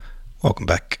Welcome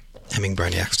back, Hemming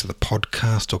Brainiacs, to the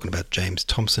podcast, talking about James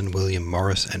Thompson, William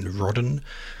Morris, and Rawdon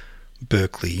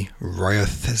Berkeley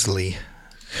Wriothesley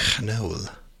Chanel.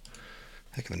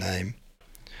 Heck of a name.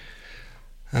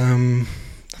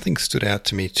 Nothing stood out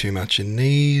to me too much in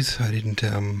these. I didn't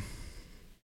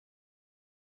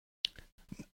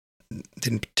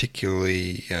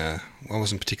particularly, I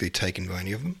wasn't particularly taken by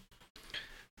any of them.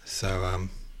 So,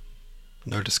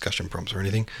 no discussion prompts or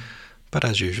anything. But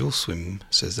as usual, Swim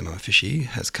Says the Mama Fishy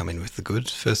has come in with the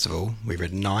goods. First of all, we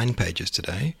read 9 pages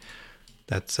today.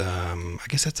 That's, I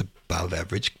guess that's above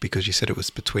average, because you said it was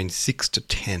between 6 to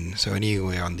 10. So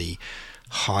anywhere on the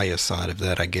higher side of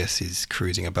that, I guess, is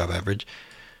cruising above average.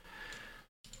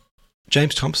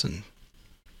 James Thompson,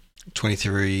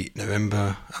 23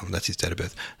 November, that's his date of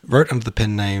birth, wrote under the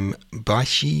pen name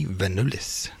Baishi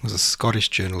Vanulis, was a Scottish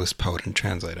journalist, poet and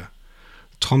translator.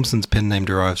 Thompson's pen name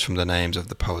derives from the names of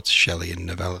the poets Shelley and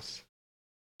Novalis.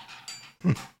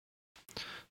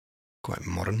 Quite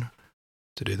modern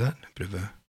to do that. A bit of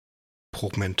a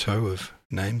portmanteau of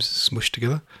names smushed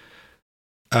together.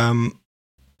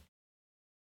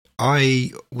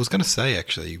 I was going to say,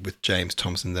 actually, with James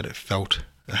Thompson, that I felt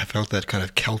that kind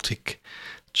of Celtic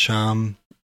charm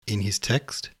in his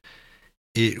text.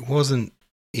 It wasn't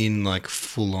in like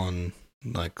full-on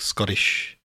like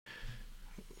Scottish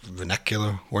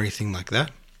vernacular or anything like that.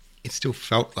 It still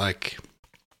felt like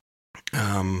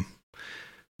more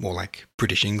like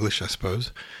British English, I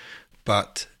suppose,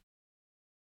 but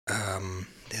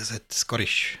there's that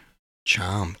Scottish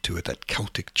charm to it, that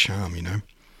Celtic charm, you know.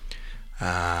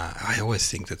 I always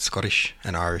think that Scottish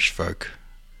and Irish folk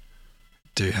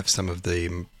do have some of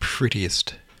the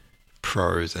prettiest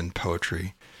prose and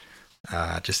poetry.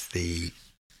 Just the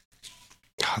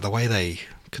way they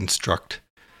construct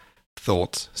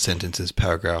thoughts, sentences,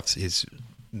 paragraphs is,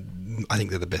 I think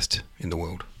they're the best in the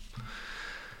world.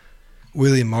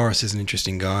 William Morris is an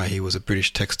interesting guy. He was a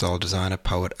British textile designer,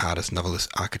 poet, artist,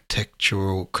 novelist,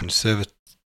 architectural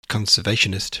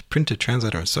conservationist, printer,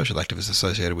 translator and social activist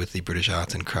associated with the British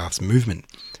arts and crafts movement.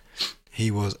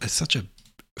 He was such a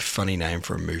funny name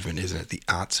for a movement, isn't it? The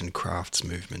arts and crafts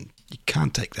movement. You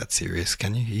can't take that serious,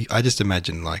 can you? I just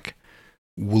imagine like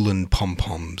woolen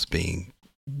pom-poms being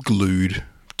glued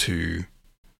to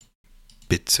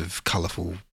bits of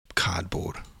colourful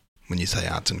cardboard when you say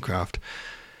arts and craft.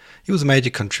 He was a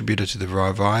major contributor to the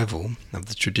revival of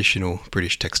the traditional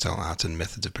British textile arts and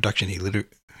methods of production.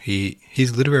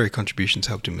 His literary contributions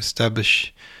helped to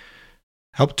establish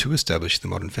the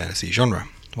modern fantasy genre,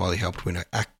 while he helped win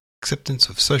acceptance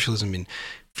of socialism in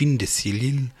Fin de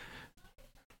Siècle,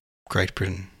 Great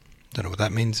Britain. Don't know what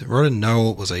that means. Rawdon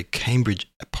Noel was a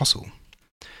Cambridge apostle.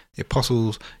 The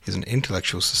Apostles is an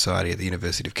intellectual society at the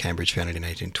University of Cambridge founded in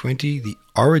 1820. The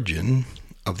origin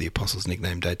of the Apostles'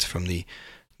 nickname dates from the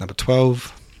number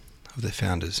 12 of their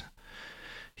founders.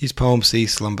 His poem Sea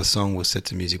Slumber Song was set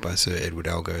to music by Sir Edward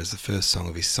Elgar as the first song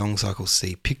of his song cycle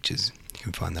Sea Pictures. You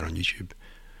can find that on YouTube.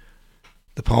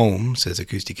 The poem says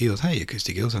Acoustic Eels. Hey,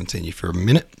 Acoustic Eels, I haven't seen you for a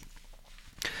minute.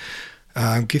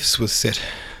 Gifts was set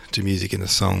to music in the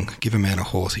song Give a Man a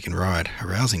Horse He Can Ride, a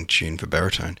rousing tune for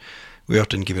baritone. We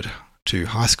often give it to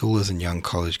high schoolers and young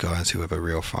college guys who have a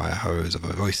real fire hose of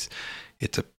a voice.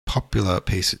 It's a popular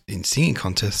piece in singing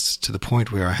contests to the point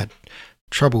where I had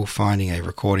trouble finding a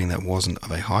recording that wasn't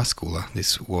of a high schooler.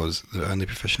 This was the only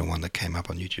professional one that came up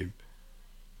on YouTube.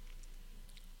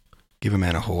 Give a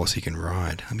man a horse he can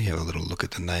ride. Let me have a little look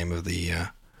at the name of the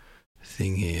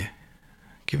thing here.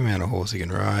 Give a man a horse he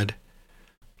can ride.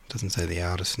 Doesn't say the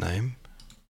artist's name,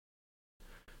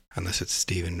 unless it's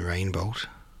Stephen Rainbolt.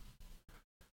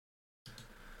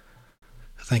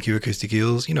 Thank you, Acoustic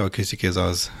Eels. You know, Acoustic Eels, I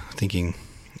was thinking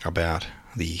about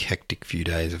the hectic few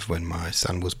days of when my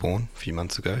son was born a few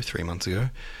months ago, 3 months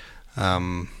ago,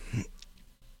 and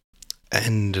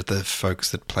the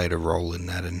folks that played a role in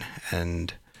that,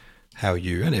 and how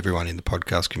you and everyone in the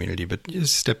podcast community, but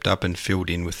just stepped up and filled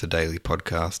in with the daily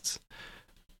podcasts,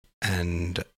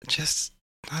 and just,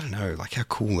 I don't know, like how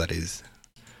cool that is,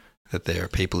 that there are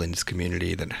people in this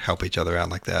community that help each other out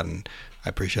like that. And I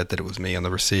appreciate that it was me on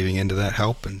the receiving end of that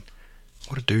help, and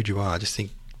what a dude you are. I just think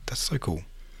that's so cool.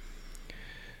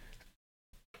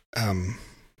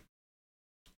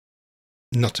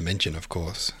 Not to mention, of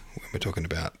course, when we're talking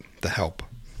about the help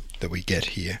that we get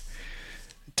here,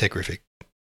 Techrific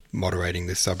moderating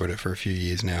this subreddit for a few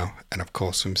years now, and of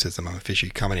course Swim Says the Mama Fishy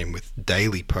coming in with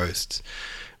daily posts,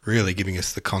 really giving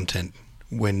us the content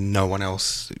when no one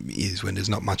else is, when there's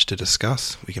not much to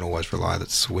discuss. We can always rely that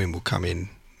Swim will come in.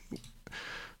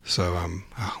 So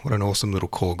what an awesome little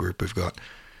core group we've got.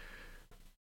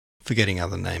 Forgetting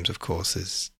other names, of course,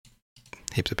 there's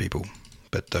heaps of people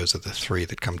but those are the three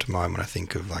that come to mind when I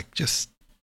think of like just,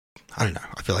 I don't know,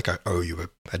 I feel like I owe you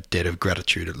a debt of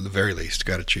gratitude, at the very least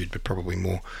gratitude, but probably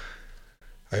more.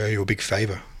 I owe you a big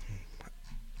favour.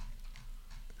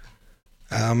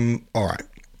 Alright.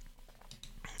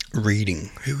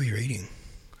 Reading. Who are we reading?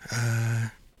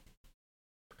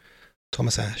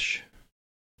 Thomas Ashe.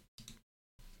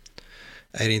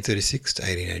 1836 to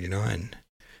 1889.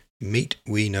 Meet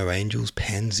We No Angels,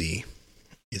 Pansy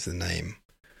is the name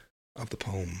of the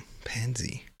poem.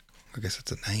 Pansy. I guess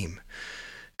it's a name.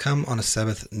 Come on a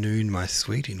Sabbath noon, my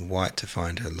sweet, in white to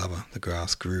find her lover. The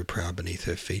grass grew proud beneath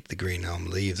her feet, the green elm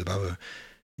leaves above her.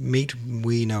 Meet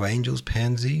we no angels,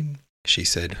 Pansy? She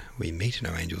said, we meet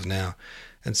no angels now.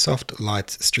 And soft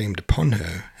lights streamed upon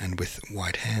her, and with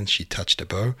white hands she touched a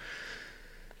bow.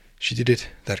 She did it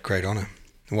that great honour.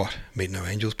 What, meet no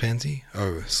angels, Pansy?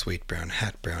 Oh, sweet brown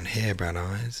hat, brown hair, brown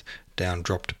eyes, down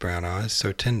dropped brown eyes,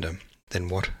 so tender. Then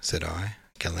what, said I,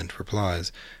 gallant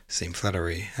replies, seem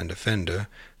flattery and offender,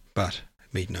 but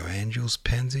meet no angels,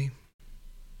 Pansy?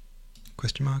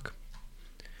 Question mark.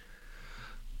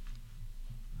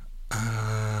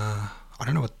 I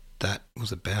don't know what that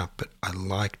was about, but I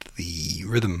liked the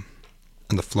rhythm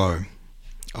and the flow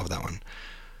of that one.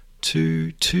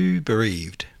 Two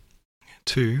bereaved.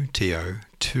 Two, T-O,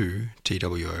 two,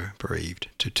 T-W-O, bereaved.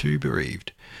 To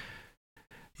bereaved.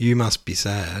 You must be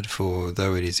sad, for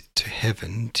though it is to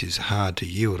heaven, 'tis hard to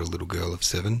yield a little girl of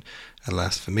 7.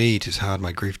 Alas for me, 'tis hard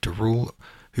my grief to rule,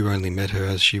 who only met her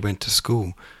as she went to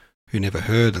school, who never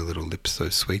heard the little lips so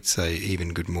sweet say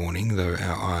even good morning, though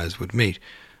our eyes would meet,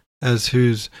 as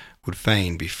whose would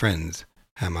fain be friends.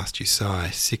 How must you sigh,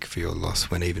 sick for your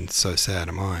loss, when even so sad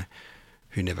am I,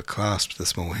 who never clasped the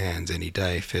small hands any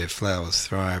day. Fair flowers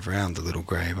thrive round the little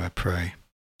grave, I pray.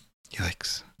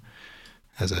 Yikes.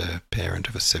 As a parent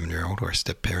of a 7-year-old, or a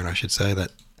step-parent I should say,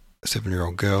 that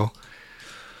 7-year-old girl,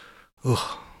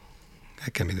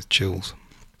 that gave me the chills.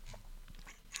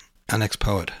 Our next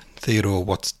poet, Theodore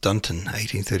Watts-Dunton,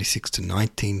 1836 to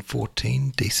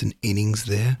 1914, decent innings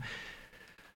there.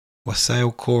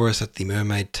 Wassail chorus at the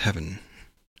Mermaid Tavern.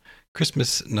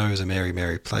 Christmas knows a merry,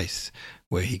 merry place,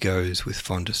 where he goes with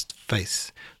fondest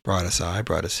face. Brightest eye,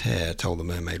 brightest hair, told the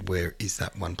mermaid, where is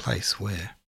that one place?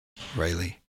 Where?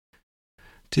 Rayleigh.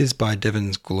 'Tis by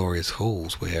Devon's glorious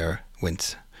halls,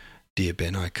 whence, dear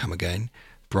Ben, I come again,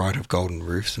 bright of golden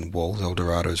roofs and walls,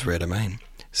 Eldorado's rare domain.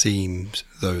 Seems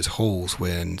those halls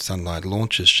when sunlight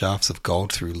launches shafts of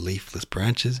gold through leafless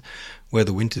branches, where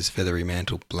the winter's feathery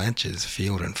mantle blanches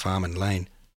field and farm and lane.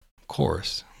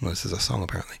 Chorus. Well, this is a song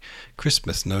apparently.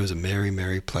 Christmas knows a merry,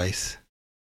 merry place.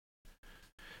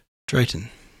 Drayton.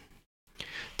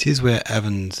 'Tis where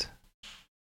Avon's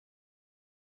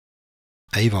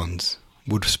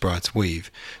wood sprites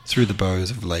weave through the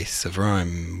bows of lace of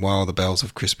rhyme, while the bells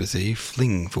of Christmas Eve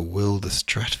fling for will the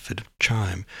Stratford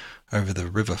chime over the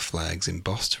river flags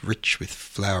embossed, rich with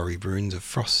flowery runes of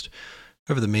frost,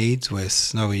 over the meads where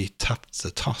snowy tufts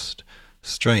are tossed,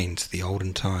 strains the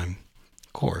olden time.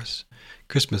 Chorus.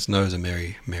 Christmas knows a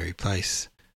merry, merry place.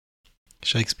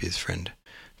 Shakespeare's friend.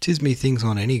 'Tis methinks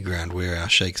on any ground where our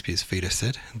Shakespeare's feet are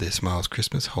set, there smiles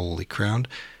Christmas holly crowned,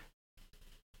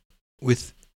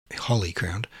 with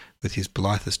his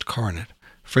blithest coronet.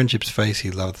 Friendship's face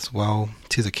he loves well,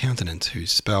 'tis a countenance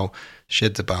whose spell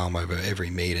sheds a balm over every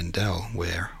mead and dell,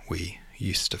 where we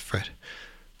used to fret.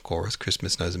 Chorus.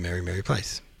 Christmas knows a merry, merry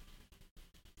place.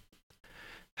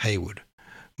 Haywood.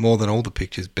 More than all the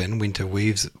pictures, Ben, winter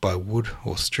weaves by wood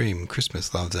or stream.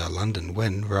 Christmas loves our London,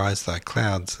 when rise thy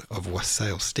clouds of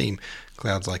wassail steam,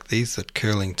 clouds like these that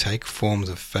curling take forms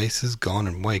of faces gone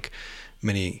and wake,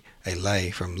 many a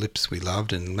lay from lips we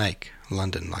loved and make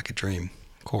London like a dream.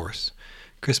 Chorus.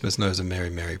 Christmas knows a merry,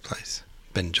 merry place.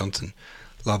 Ben Jonson.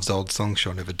 Love's old song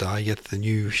shall never die, yet the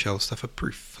new shall suffer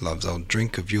proof. Love's old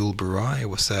drink of Yule Burai,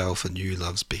 wassail for new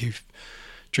love's behoof.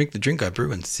 Drink the drink I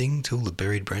brew and sing, till the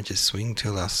buried branches swing,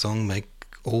 till our song make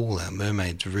all our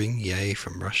mermaids ring, yea,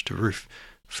 from rush to roof.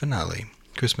 Finale.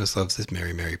 Christmas loves this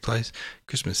merry, merry place.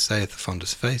 Christmas saith the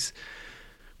fondest face.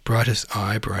 Brightest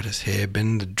eye, brightest hair,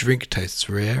 Ben, the drink tastes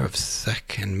rare, of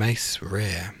sack and mace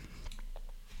rare.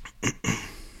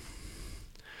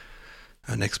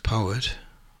 Our next poet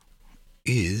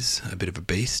is a bit of a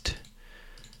beast.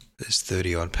 There's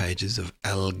 30-odd pages of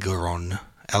Algernon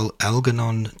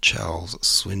Charles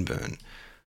Swinburne.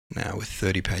 Now, with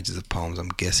 30 pages of poems, I'm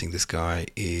guessing this guy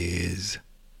is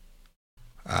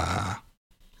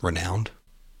renowned.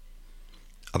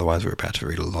 Otherwise, we're about to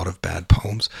read a lot of bad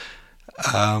poems.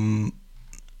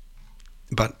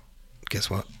 But guess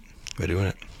what? We're doing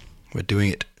it. We're doing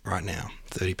it right now.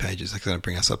 30 pages. That's going to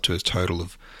bring us up to a total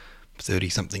of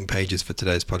 30-something pages for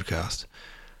today's podcast.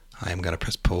 I am going to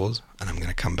press pause and I'm going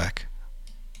to come back.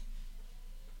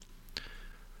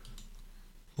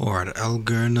 Alright,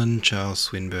 Algernon, Charles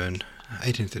Swinburne,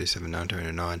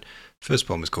 1837-1909. First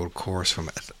poem is called Chorus from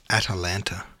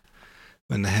Atalanta.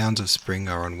 When the hounds of spring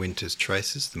are on winter's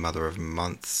traces, the mother of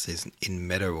months is in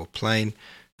meadow or plain,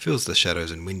 fills the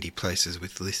shadows and windy places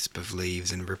with lisp of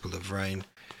leaves and ripple of rain,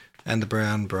 and the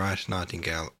brown bright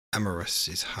nightingale amorous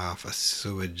is half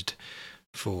assuaged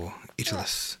for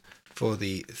Italus, for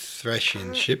the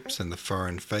Thracian ships and the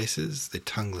foreign faces, the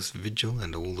tongueless vigil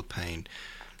and all the pain,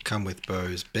 come with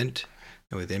bows bent,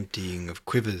 and with emptying of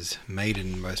quivers,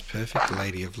 maiden most perfect,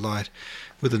 lady of light,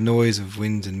 with the noise of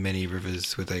winds and many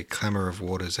rivers, with a clamour of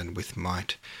waters and with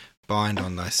might, bind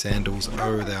on thy sandals,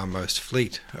 O thou most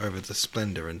fleet, over the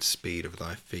splendour and speed of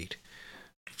thy feet.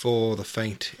 For the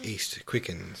faint east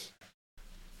quickens,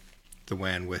 the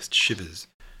wan west shivers,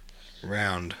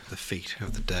 round the feet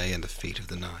of the day and the feet of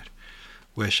the night.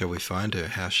 Where shall we find her?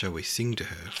 How shall we sing to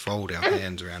her? Fold our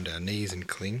hands around our knees and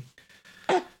cling.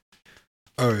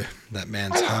 Oh, that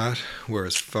man's heart were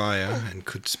as fire, and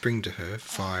could spring to her,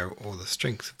 fire or the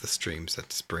strength of the streams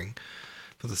that spring.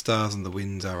 For the stars and the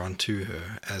winds are unto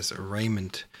her, as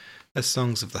raiment, as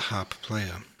songs of the harp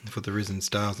player. For the risen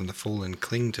stars and the fallen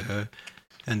cling to her,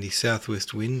 and the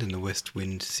southwest wind and the west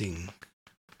wind sing.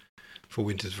 For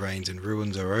winter's rains and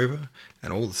ruins are over,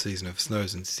 and all the season of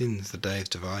snows and sins, the days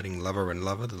dividing lover and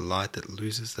lover, the light that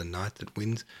loses, the night that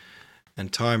wins.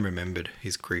 And time remembered,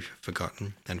 his grief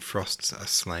forgotten, and frosts are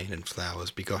slain and flowers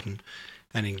begotten,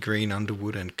 and in green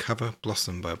underwood and cover,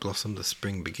 blossom by blossom, the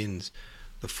spring begins.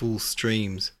 The full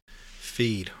streams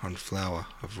feed on flower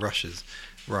of rushes,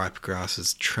 ripe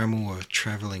grasses trammel a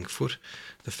travelling foot,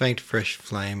 the faint fresh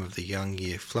flame of the young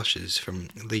year flushes from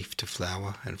leaf to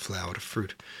flower and flower to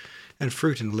fruit, and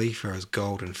fruit and leaf are as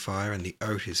gold and fire, and the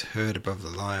oat is heard above the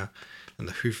lyre, and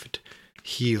the hoofed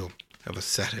heel of a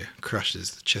satyr crushes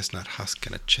the chestnut husk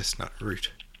and a chestnut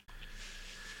root.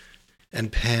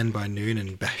 And Pan by noon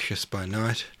and Bacchus by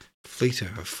night,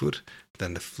 fleeter of foot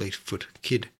than the fleet-foot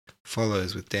kid,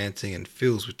 follows with dancing and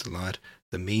fills with delight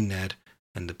the Maenad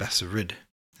and the Bassarid,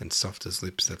 and soft as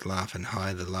lips that laugh and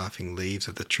hide the laughing leaves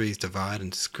of the trees divide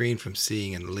and screen from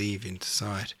seeing and leave into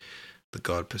sight the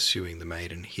god pursuing the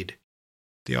maiden hid.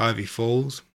 The ivy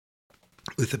falls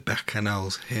with the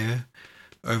bacchanal's hair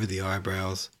over the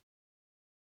eyebrows,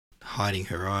 hiding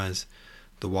her eyes,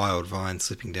 the wild vine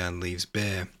slipping down leaves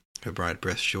bare, her bright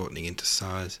breast shortening into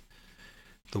sighs.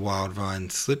 The wild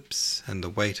vine slips, and the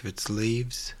weight of its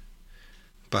leaves,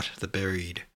 but the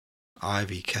buried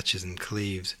ivy catches and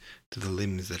cleaves to the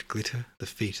limbs that glitter, the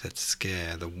feet that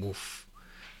scare, the wolf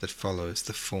that follows,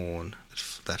 the fawn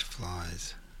that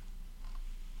flies.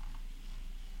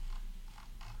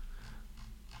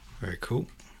 Very cool.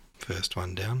 First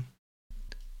one down.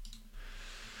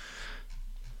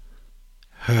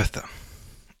 Hertha.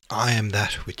 I am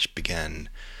that which began.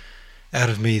 Out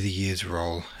of me the years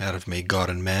roll, out of me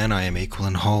God and man, I am equal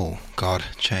and whole. God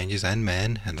changes and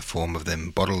man, and the form of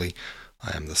them bodily,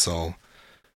 I am the soul.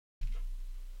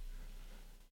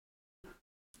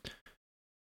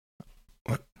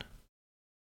 What?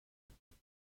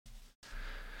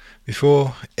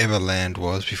 Before ever land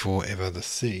was, before ever the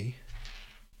sea,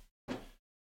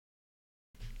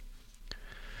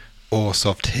 or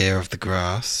soft hair of the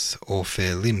grass, or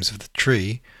fair limbs of the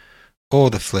tree, or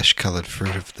the flesh-coloured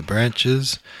fruit of the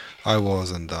branches, I was,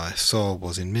 and thy soul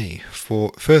was in me.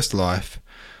 For first life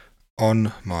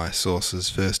on my sources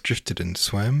first drifted and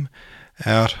swam.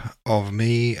 Out of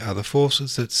me are the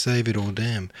forces that save it or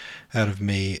damn. Out of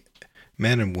me,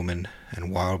 man and woman,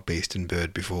 and wild beast and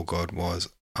bird before God was,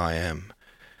 I am.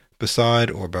 Beside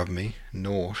or above me,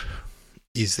 naught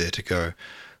is there to go.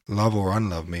 Love or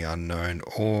unlove me unknown,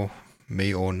 or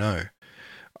me or no.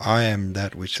 I am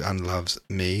that which unloves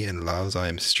me and loves, I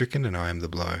am stricken and I am the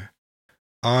blow.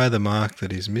 I the mark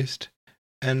that is missed,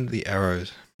 and the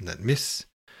arrows that miss.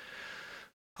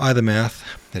 I the mouth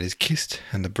that is kissed,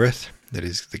 and the breath that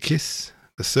is the kiss,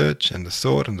 the search and the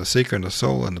sought, and the seeker and the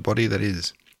soul, and the body that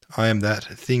is. I am that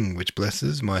thing which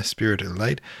blesses, my spirit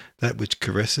elate, that which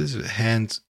caresses,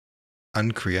 hands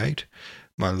uncreate,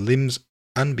 my limbs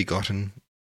unbegotten,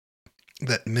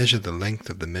 that measure the length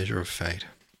of the measure of fate.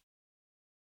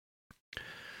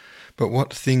 But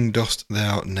what thing dost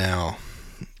thou now,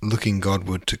 looking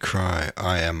Godward to cry,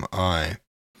 I am I,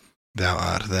 thou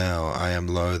art thou, I am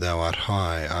low, thou art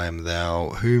high, I am thou,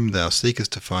 whom thou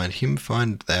seekest to find, him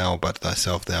find thou, but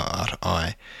thyself thou art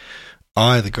I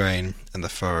the grain and the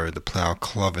furrow, the plough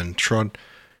cloven trod,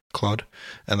 clod,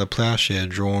 and the ploughshare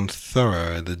drawn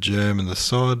thorough, the germ and the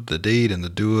sod, the deed and the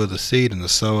doer, the seed and the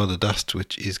sower, the dust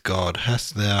which is God.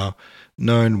 Hast thou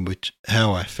known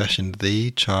how I fashioned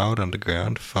thee, child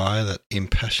underground, fire that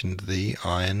impassioned thee,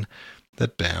 iron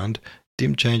that bound,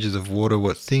 dim changes of water,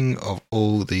 what thing of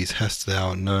all these hast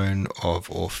thou known of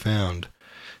or found?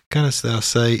 Canst thou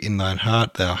say in thine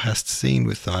heart thou hast seen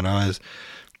with thine eyes,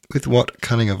 with what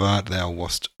cunning of art thou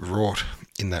wast wrought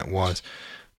in that wise?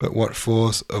 But what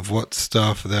force of what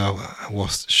stuff thou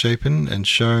wast shapen and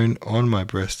shown on my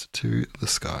breast to the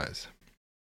skies?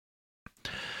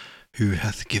 Who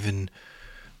hath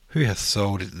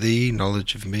sold it thee?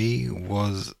 Knowledge of me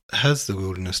has the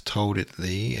wilderness told it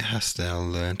thee? Hast thou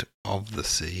learnt of the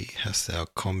sea? Hast thou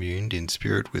communed in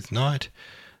spirit with night?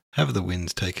 Have the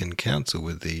winds taken counsel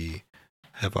with thee?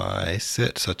 Have I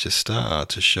set such a star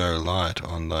to show light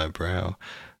on thy brow,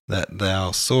 that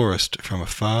thou sawest from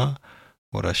afar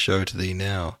what I show to thee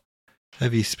now?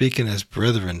 Have ye speaken as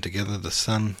brethren together, the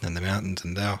sun and the mountains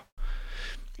and thou?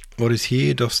 What is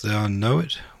here, dost thou know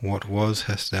it? What was,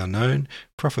 hast thou known?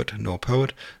 Prophet nor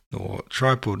poet, nor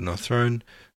tripod nor throne,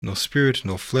 nor spirit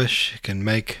nor flesh can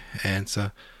make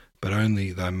answer, but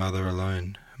only thy mother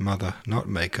alone. Mother, not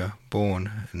maker,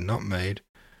 born and not made.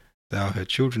 Thou her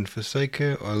children forsake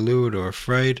her, or lured or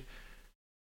afraid.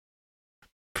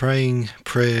 Praying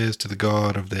prayers to the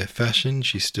God of their fashion,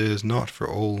 she stirs not for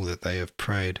all that they have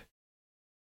prayed.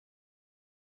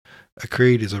 A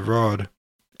creed is a rod,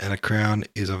 and a crown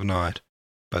is of night,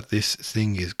 but this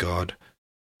thing is God,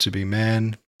 to be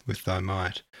man with thy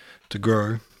might, to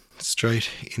grow straight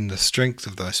in the strength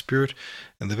of thy spirit,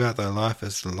 and live out thy life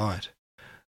as the light.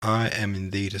 I am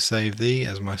in thee to save thee,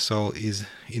 as my soul is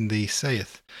in thee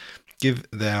saith. Give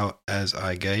thou as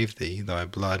I gave thee, thy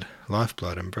blood,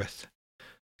 lifeblood and breath.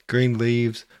 Green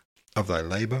leaves of thy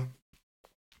labour,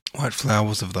 white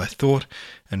flowers of thy thought,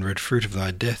 and red fruit of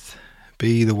thy death,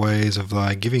 be the ways of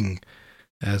thy giving,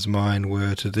 as mine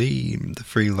were to thee. The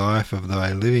free life of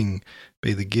thy living,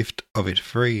 be the gift of it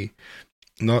free.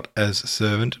 Not as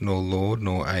servant, nor lord,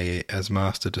 nor as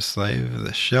master to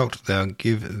slave, shalt thou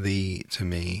give thee to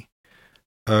me.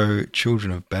 O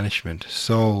children of banishment,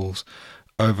 souls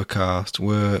overcast,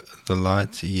 were the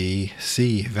lights ye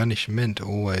see vanish meant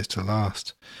always to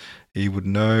last, ye would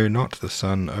know not the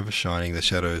sun overshining the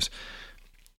shadows,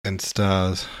 and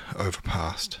stars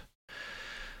overpast.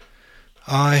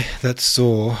 I that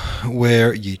saw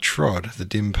where ye trod the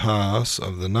dim paths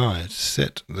of the night,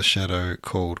 set the shadow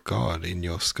called God in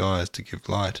your skies to give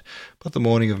light. But the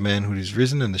morning of manhood is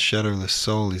risen, and the shadowless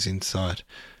soul is in sight.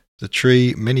 The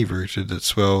tree many-rooted that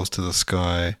swells to the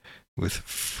sky, with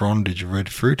frondage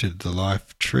red-fruited, the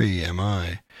life tree am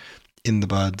I. In the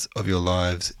buds of your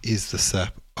lives is the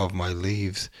sap of my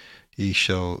leaves. Ye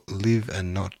shall live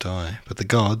and not die. But the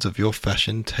gods of your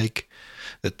fashion take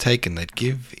and that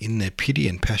give, in their pity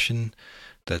and passion,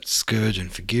 that scourge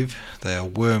and forgive. They are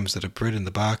worms that are bred in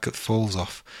the bark that falls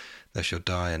off. They shall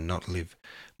die and not live.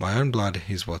 My own blood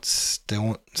is what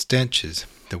stanches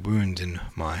the wounds in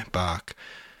my bark.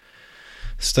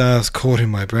 Stars caught in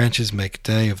my branches make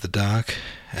day of the dark,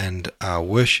 and are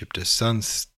worshipped as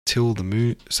suns till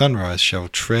the sunrise shall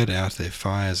tread out their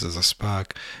fires as a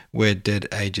spark. Where dead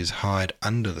ages hide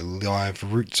under the live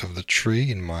roots of the tree,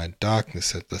 in my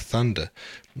darkness at the thunder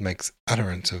makes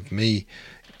utterance of me.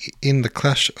 In the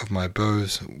clash of my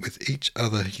bows with each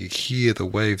other you hear the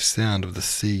wave sound of the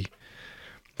sea.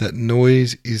 That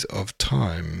noise is of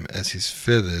time, as his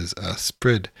feathers are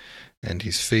spread, and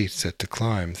his feet set to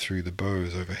climb through the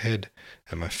boughs overhead,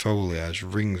 and my foliage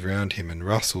rings round him and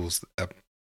rustles up,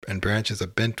 and branches are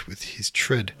bent with his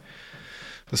tread.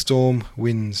 The storm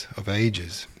winds of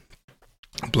ages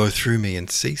blow through me and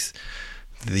cease.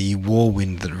 The war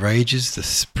wind that rages, the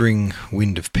spring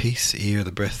wind of peace, ere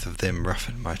the breath of them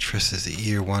roughen my tresses,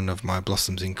 ere one of my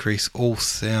blossoms increase. All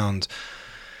sounds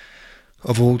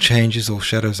of all changes, all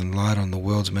shadows and light on the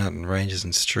world's mountain ranges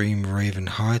and stream-raven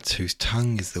heights, whose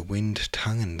tongue is the wind,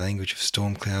 tongue and language of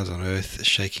storm clouds on earth,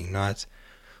 shaking nights.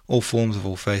 All forms of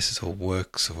all faces, all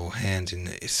works of all hands, in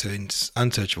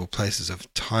unsearchable places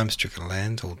of time-stricken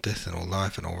lands, all death and all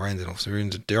life and all rains and all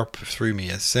ruins drop through me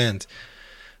as sands.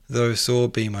 Though sore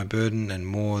be my burden, and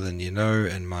more than ye know,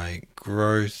 and my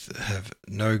growth have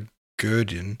no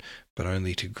guerdon, but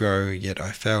only to grow, yet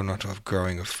I fail not of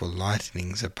growing for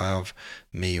lightnings above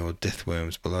me or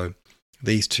death-worms below.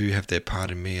 These two have their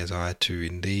part in me, as I too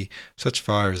in thee. Such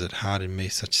fire is at heart in me,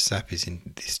 such sap is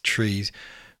in these trees.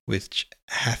 which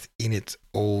hath in it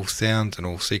all sounds and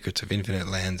all secrets of infinite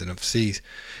lands and of seas.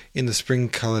 In the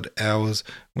spring-coloured hours,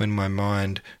 when my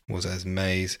mind was as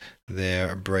maize,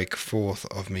 there brake forth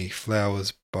of me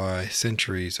flowers by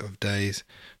centuries of days.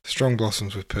 Strong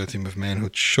blossoms with perfume of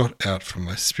manhood shot out from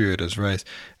my spirit as rays,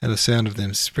 and the sound of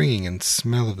them springing and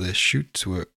smell of their shoots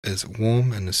were as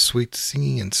warm and as sweet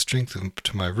singing and strength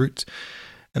to my roots.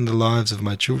 And the lives of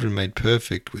my children made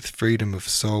perfect with freedom of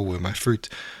soul were my fruits.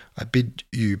 I bid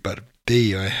you but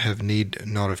be, I have need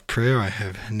not of prayer, I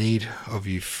have need of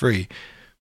you free,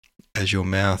 as your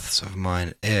mouths of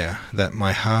mine air, that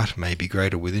my heart may be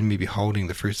greater within me, beholding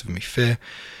the fruits of me fair,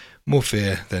 more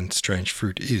fair than strange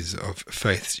fruit is of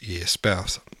faith's ye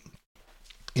spouse.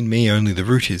 In me only the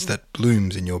root is that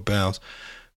blooms in your boughs.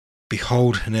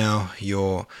 Behold now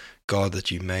your God that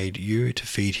you made you, to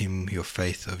feed him your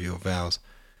faith of your vows.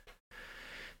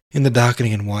 In the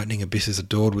darkening and whitening abysses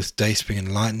adored with dayspring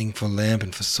and lightning for lamp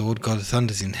and for sword, God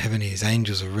thunders in heaven, his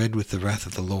angels are red with the wrath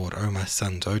of the Lord. O my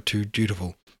sons, O too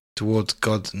dutiful towards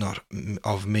gods not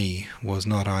of me, was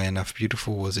not I enough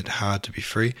beautiful? Was it hard to be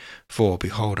free? For,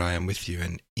 behold, I am with you,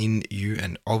 and in you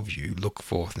and of you. Look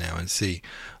forth now and see.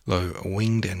 Lo,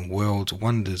 winged and worlds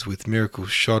wonders, with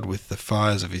miracles shod with the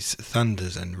fires of his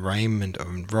thunders and raiment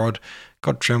of rod.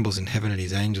 God trembles in heaven, and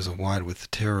his angels are wide with the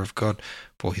terror of God.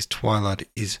 For his twilight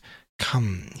is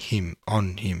come him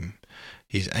on him.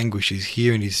 His anguish is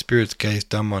here, and his spirits gaze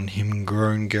dumb on him,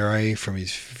 grown grey from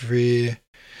his fear.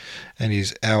 And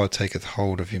his hour taketh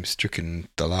hold of him, stricken,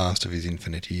 the last of his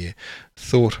infinite year.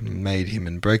 Thought made him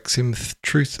and breaks him,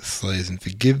 truth slays and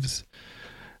forgives.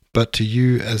 But to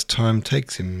you, as time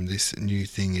takes him, this new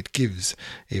thing it gives,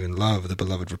 even love, the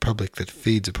beloved republic that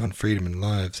feeds upon freedom and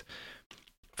lives.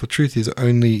 For truth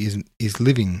is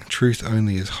living, truth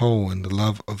only is whole, and the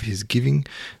love of his giving,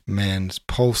 man's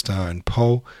pole star and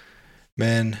pole,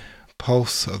 man,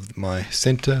 pulse of my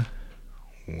centre.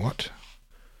 What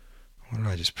did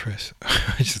I just press?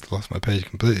 I just lost my page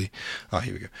completely.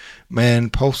 Here we go. Man,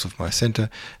 pulse of my centre,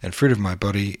 and fruit of my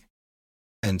body,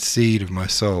 and seed of my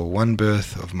soul, one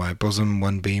birth of my bosom,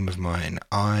 one beam of mine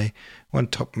eye, one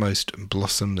topmost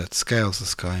blossom that scales the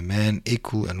sky, man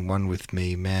equal and one with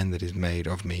me, man that is made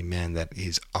of me, man that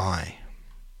is I.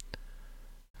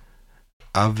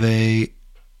 Ave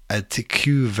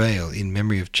Atticue Vale, in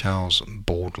memory of Charles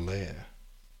Baudelaire,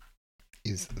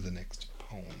 is the next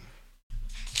poem.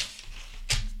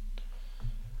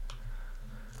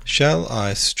 Shall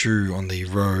I strew on thee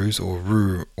rose or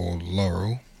rue or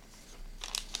laurel?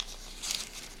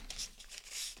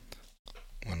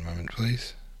 One moment,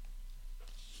 please.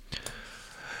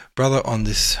 Brother, on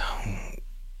this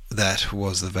that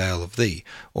was the veil of thee,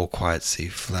 or quiet sea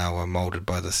flower moulded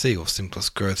by the sea, or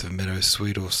simplest growth of meadow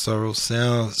sweet or sorrel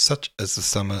sour, such as the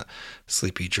summer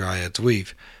sleepy dryads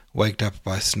weave, waked up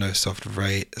by snow-soft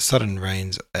sudden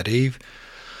rains at eve.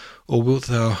 Or wilt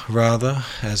thou rather,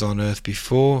 as on earth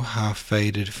before,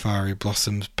 half-faded fiery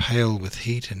blossoms, pale with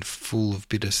heat and full of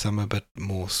bitter summer, but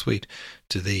more sweet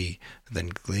to thee than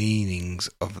gleanings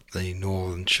of the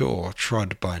northern shore,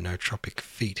 trod by no tropic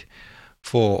feet?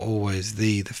 For always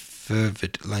thee the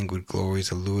fervid languid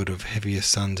glories allured of heavier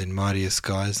suns in mightier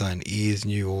skies, thine ears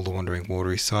knew all the wandering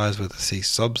watery sighs where the sea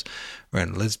sobs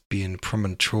round Lesbian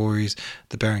promontories,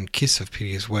 the barren kiss of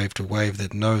piteous wave to wave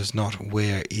that knows not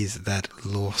where is that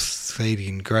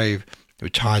Lausadian grave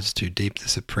which hides too deep the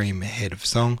supreme head of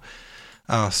song.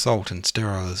 Salt and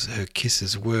sterile as her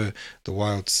kisses were, the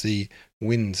wild sea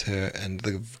winds her, and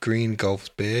the green gulfs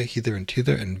bear hither and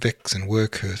thither, and vex and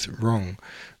work her wrong,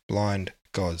 blind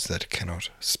gods that cannot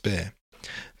spare.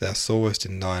 Thou sawest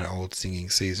in thine old singing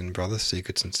season, brother,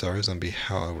 secrets and sorrows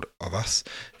unbeheld of us,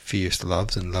 fierce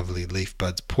loves and lovely leaf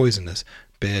buds poisonous,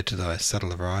 bare to thy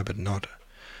subtler eye, but not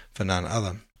for none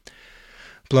other.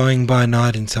 Blowing by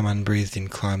night in some unbreathed in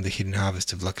clime, the hidden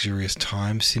harvest of luxurious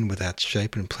time, sin without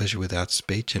shape and pleasure without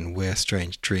speech, and where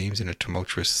strange dreams in a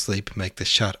tumultuous sleep make the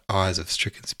shut eyes of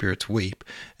stricken spirits weep,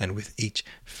 and with each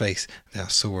face thou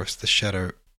sawest the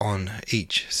shadow on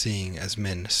each, seeing as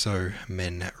men so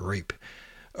men reap.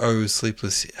 O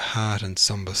sleepless heart and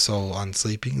sombre soul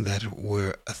unsleeping, that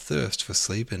were athirst for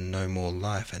sleep, and no more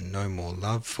life, and no more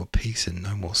love, for peace and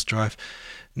no more strife.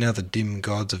 Now the dim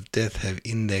gods of death have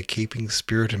in their keeping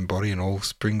spirit and body and all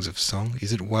springs of song.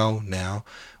 Is it well now,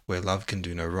 where love can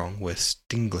do no wrong, where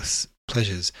stingless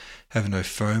pleasures have no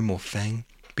foam or fang,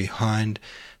 behind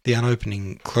the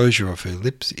unopening closure of her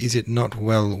lips? Is it not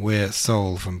well where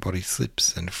soul from body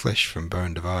slips, and flesh from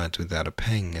bone divides without a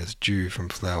pang, as dew from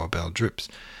flower bell drips?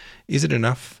 Is it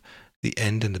enough The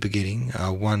end and the beginning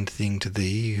are one thing to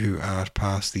thee, who art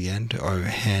past the end. O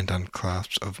hand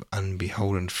unclasped of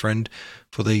unbeholden friend,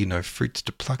 for thee no fruits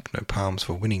to pluck, no palms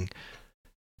for winning,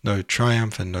 no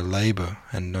triumph and no labour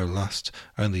and no lust,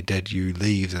 only dead yew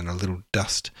leaves and a little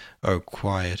dust. O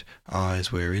quiet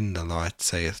eyes wherein the light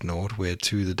saith naught,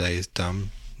 whereto the day is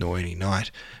dumb, nor any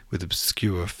night with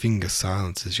obscure finger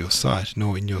silences your sight,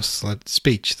 nor in your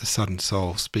speech the sudden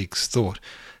soul speaks thought.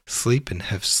 Sleep and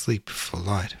have sleep for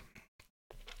light.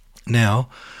 Now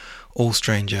all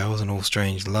strange hours and all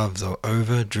strange loves are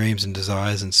over, dreams and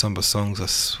desires and sombre songs are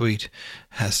sweet.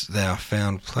 Hast thou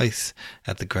found place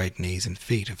at the great knees and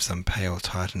feet of some pale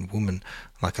tightened woman,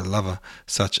 like a lover,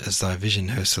 such as thy vision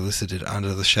her solicited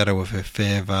under the shadow of her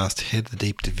fair vast head, the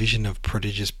deep division of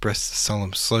prodigious breasts, the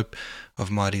solemn slope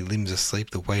of mighty limbs asleep,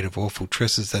 the weight of awful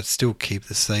tresses that still keep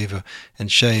the savour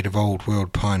and shade of old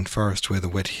world pine forest where the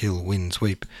wet hill winds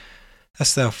weep?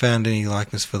 Hast thou found any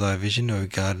likeness for thy vision, O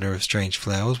gardener of strange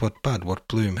flowers? What bud, what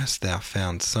bloom hast thou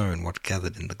found sown, what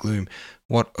gathered in the gloom?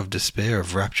 What of despair,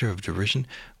 of rapture, of derision?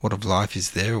 What of life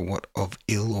is there, what of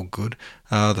ill or good?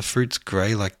 Are the fruits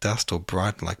grey like dust, or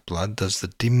bright like blood? Does the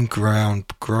dim ground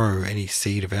grow any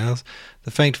seed of ours?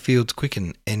 The faint fields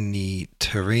quicken any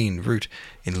terrene root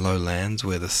in low lands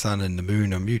where the sun and the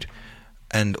moon are mute,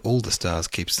 and all the stars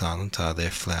keep silent? Are there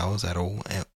flowers at all,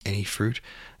 any fruit?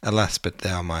 Alas, but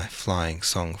thou my flying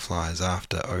song flies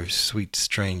after, O sweet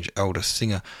strange elder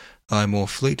singer, thy more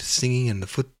fleet singing and the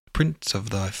footprints of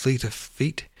thy fleeter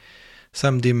feet,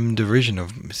 some dim derision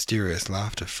of mysterious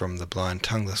laughter from the blind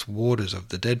tongueless warders of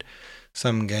the dead,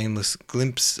 some gainless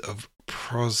glimpse of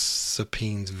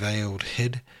Proserpine's veiled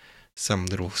head, some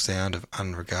little sound of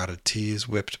unregarded tears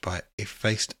wept by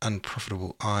effaced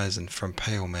unprofitable eyes, and from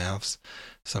pale mouths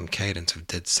some cadence of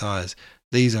dead sighs.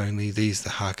 These only, these the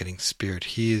hearkening spirit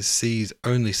hears, sees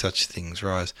only such things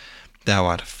rise. Thou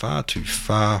art far too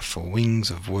far for wings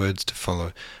of words to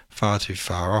follow, far too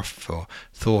far off for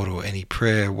thought or any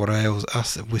prayer. What ails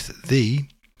us with thee,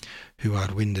 who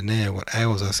art wind and air? What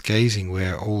ails us gazing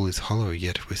where all is hollow,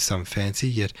 yet with some fancy,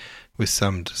 yet with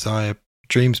some desire?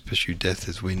 Dreams pursue death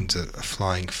as winds a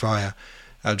flying fire.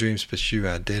 Our dreams pursue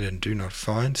our dead and do not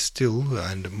find. Still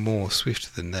and more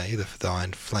swift than they,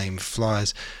 thine flame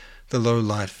flies. The low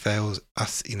light fails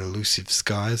us in elusive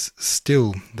skies.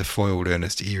 Still the foiled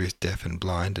earnest ear is deaf and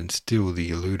blind, and still the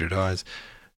eluded eyes.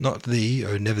 Not thee,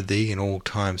 O never thee, in all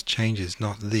times changes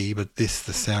not thee, but this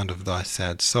the sound of thy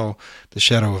sad soul, the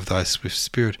shadow of thy swift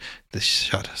spirit, the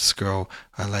shut scroll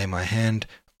I lay my hand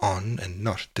on, and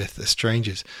not death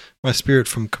estranges my spirit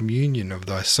from communion of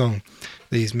thy song.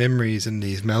 These memories and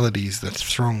these melodies that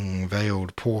throng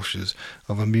veiled porches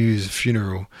of a muse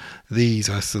funeral,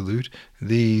 these I salute,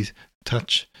 these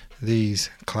touch, these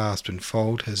clasp and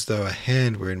fold, as though a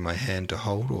hand were in my hand to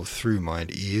hold, or through mine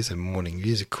ears a mourning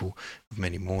musical of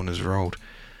many mourners rolled.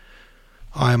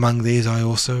 I among these, I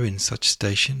also, in such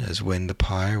station as when the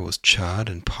pyre was charred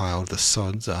and piled the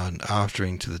sods, an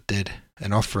offering to the dead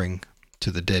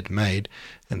made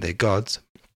and their gods,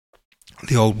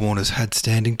 the old mourners had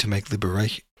standing to make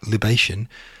libation.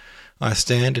 I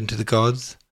stand, and to the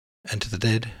gods and to the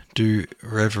dead do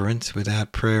reverence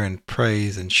without prayer and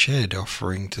praise, and shed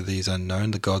offering to these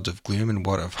unknown, the gods of gloom, and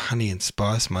what of honey and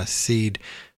spice my seed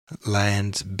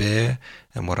lands bear,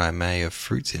 and what I may of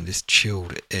fruits in this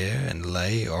chilled air, and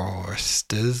lay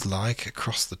oysters like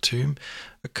across the tomb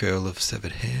a curl of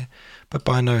severed hair, but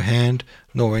by no hand,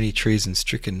 nor any treason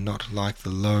stricken, not like the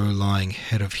low-lying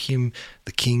head of him,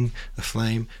 the king, the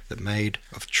flame that made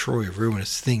of Troy a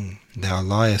ruinous thing. Thou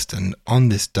liest, and on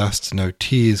this dust no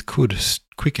tears could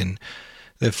quicken.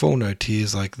 There fall no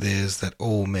tears like theirs that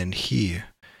all men hear.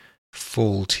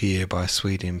 Fall tear by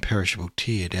sweet imperishable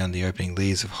tear down the opening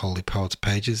leaves of holy poets'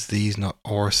 pages, these not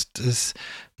oysters,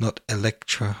 not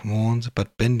Electra mourns,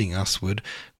 but bending usward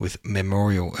with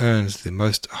memorial urns, the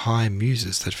most high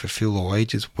muses that fulfill all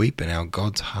ages weep, and our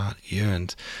God's heart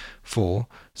yearns. For,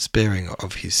 sparing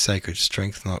of his sacred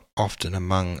strength, not often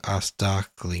among us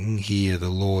darkling here the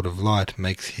Lord of light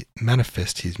makes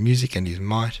manifest his music and his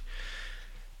might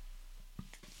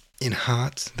in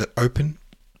hearts that open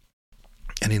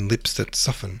and in lips that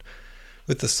soften,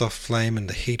 with the soft flame and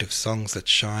the heat of songs that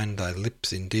shine. Thy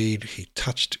lips indeed he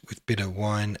touched with bitter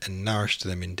wine, and nourished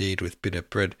them indeed with bitter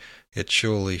bread, yet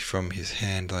surely from his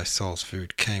hand thy soul's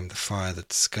food came. The fire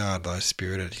that scarred thy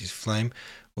spirit at his flame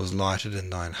was lighted,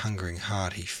 and thine hungering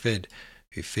heart he fed,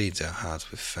 who feeds our hearts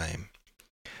with fame.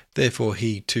 Therefore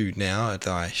he too now, at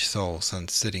thy soul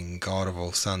sun-setting, God of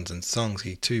all suns and songs,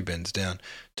 he too bends down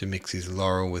to mix his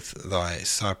laurel with thy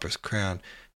cypress crown,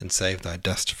 and save thy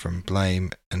dust from blame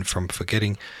and from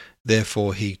forgetting,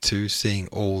 Therefore he too, seeing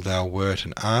all thou wert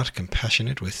and art,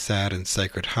 compassionate with sad and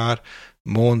sacred heart,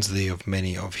 mourns thee of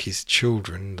many of his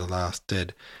children, the last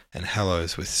dead, and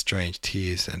hallows with strange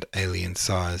tears and alien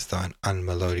sighs thine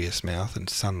unmelodious mouth and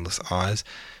sunless eyes,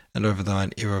 and over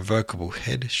thine irrevocable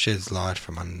head sheds light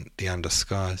from the under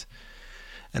skies.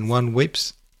 And one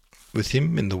weeps with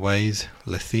him in the ways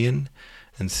Lethean,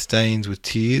 and stains with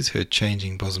tears her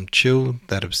changing bosom chill,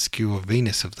 that obscure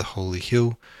Venus of the holy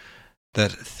hill,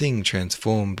 that thing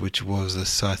transformed which was a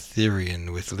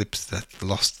Cytherean, with lips that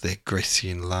lost their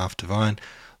Grecian laugh divine,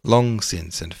 long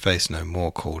since, and face no more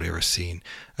called Erycene,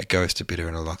 a ghost, a bitter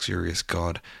and a luxurious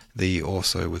god. Thee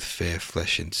also with fair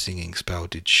flesh and singing spell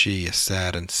did she, a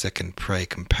sad and second prey,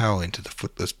 compel into the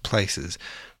footless places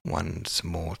once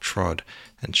more trod,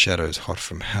 and shadows hot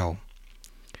from hell.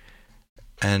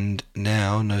 And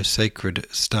now no sacred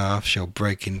staff shall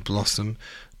break in blossom,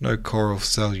 no choral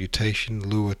salutation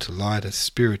lure to light a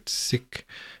spirit sick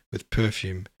with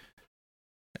perfume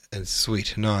and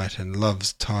sweet night, and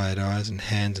love's tired eyes and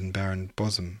hands and barren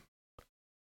bosom.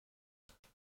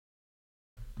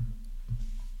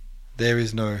 There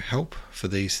is no help for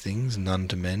these things, none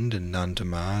to mend and none to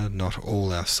mar. Not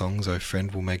all our songs, O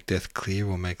friend, will make death clear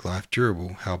or make life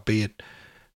durable. Howbeit,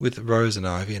 with rose and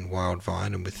ivy and wild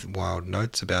vine, and with wild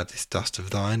notes about this dust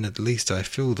of thine, at least I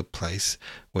fill the place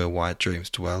where white dreams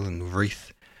dwell, and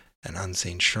wreath an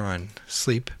unseen shrine.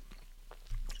 Sleep,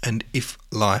 and if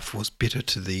life was bitter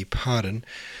to thee, pardon.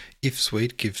 If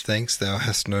sweet, give thanks thou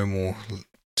hast no more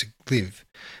to live.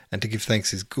 And to give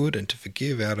thanks is good, and to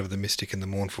forgive out of the mystic and the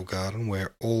mournful garden,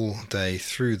 where all day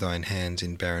through thine hands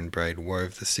in barren braid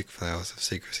wove the sick flowers of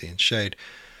secrecy and shade,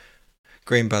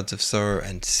 green buds of sorrow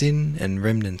and sin, and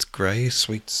remnants grey,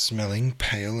 sweet-smelling,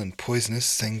 pale and poisonous,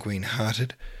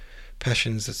 sanguine-hearted,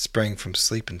 passions that sprang from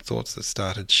sleep and thoughts that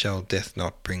started. Shall death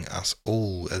not bring us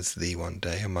all as thee one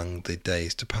day among the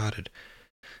days departed?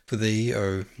 For thee,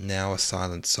 O now a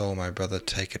silent soul, my brother,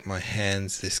 take at my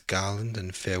hands this garland,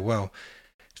 and farewell.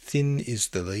 Thin is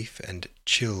the leaf, and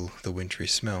chill the wintry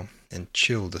smell, and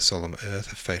chill the solemn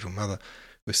earth, a fatal mother,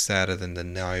 was sadder than the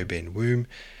Niobean womb,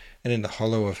 and in the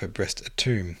hollow of her breast a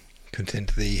tomb.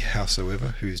 Content thee,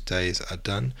 howsoever, whose days are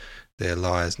done. There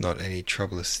lies not any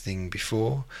troublous thing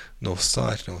before, nor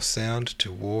sight nor sound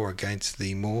to war against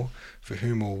thee more, for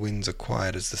whom all winds are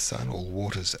quiet as the sun, all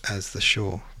waters as the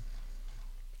shore.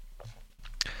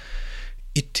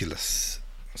 Itylus.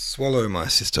 Swallow, my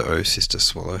sister, O sister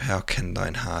swallow, how can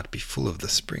thine heart be full of the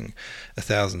spring?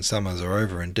 1,000 summers are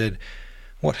over and dead.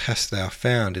 What hast thou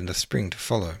found in the spring to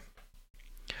follow?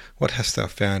 What hast thou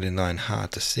found in thine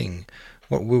heart to sing?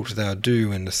 What wilt thou do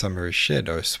when the summer is shed?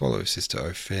 O swallow, sister,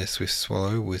 O fair swift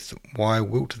swallow, why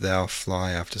wilt thou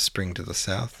fly after spring to the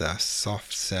south, thou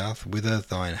soft south, whither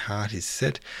thine heart is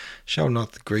set? Shall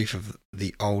not the grief of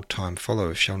the old time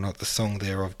follow? Shall not the song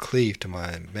thereof cleave to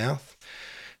my mouth?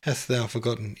 Hast thou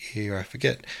forgotten ere I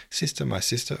forget? Sister, my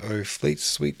sister, O fleet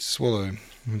sweet swallow,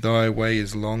 thy way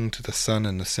is long to the sun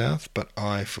and the south, but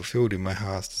I, fulfilled in my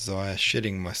heart's desire,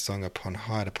 shedding my song upon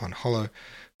height upon hollow,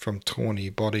 from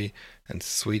tawny body and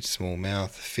sweet small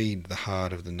mouth, feed the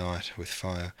heart of the night with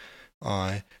fire.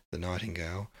 I, the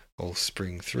nightingale, all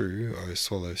spring through, O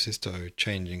swallow sister, O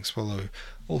changing swallow,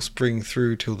 all spring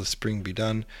through till the spring be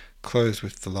done, close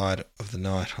with the light of the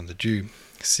night on the dew,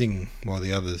 sing while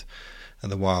the others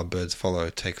and the wild birds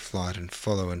follow, take flight and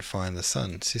follow and find the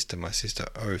sun. Sister, my sister,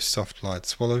 O soft light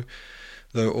swallow,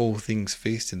 though all things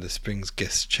feast in the spring's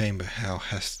guest chamber, how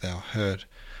hast thou heard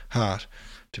heart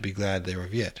to be glad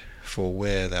thereof yet? For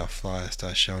where thou fliest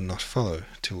I shall not follow,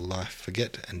 till life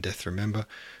forget and death remember,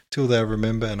 till thou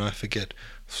remember and I forget.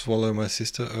 Swallow, my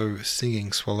sister, O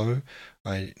singing swallow,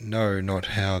 I know not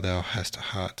how thou hast a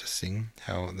heart to sing,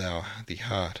 how thou the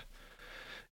heart.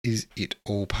 Is it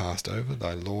all passed over,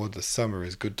 thy lord? The summer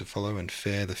is good to follow, and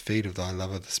fair the feet of thy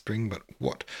lover the spring. But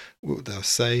what wilt thou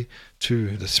say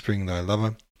to the spring thy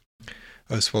lover?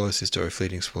 O swallow sister, O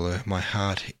fleeting swallow, my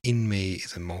heart in me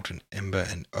is a molten ember,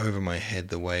 and over my head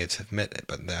the waves have met.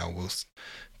 But thou wilt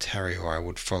tarry, or I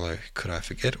would follow. Could I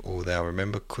forget, or thou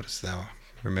remember? Couldst thou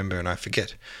remember, and I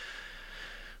forget?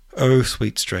 O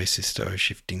sweet stray sister, O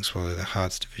shifting swallow, the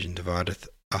heart's division divideth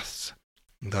us.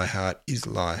 Thy heart is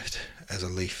light as a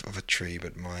leaf of a tree,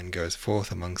 but mine goes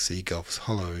forth among sea gulfs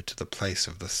hollow, to the place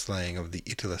of the slaying of the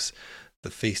Itylus,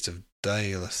 the feast of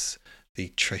Daedalus,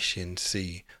 the Thracian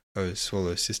sea. O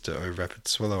swallow sister, O rapid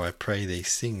swallow, I pray thee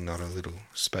sing not a little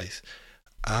space.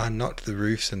 Are not the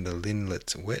roofs and the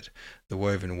linlets wet, the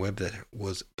woven web that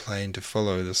was plain to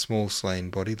follow, the small slain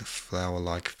body, the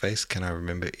flower-like face? Can I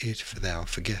remember it, for thou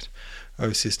forget?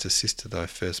 O sister, sister, thy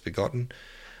first begotten,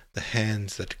 the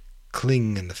hands that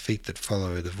cling, and the feet that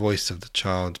follow, the voice of the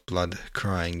child's blood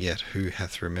crying, yet who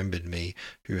hath remembered me,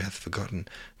 who hath forgotten?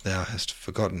 Thou hast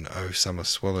forgotten, O summer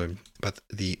swallow, but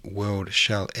the world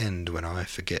shall end when I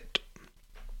forget.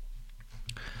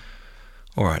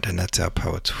 Alright, and that's our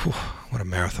poets. Whew, what a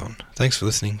marathon. Thanks for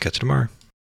listening. Catch you tomorrow.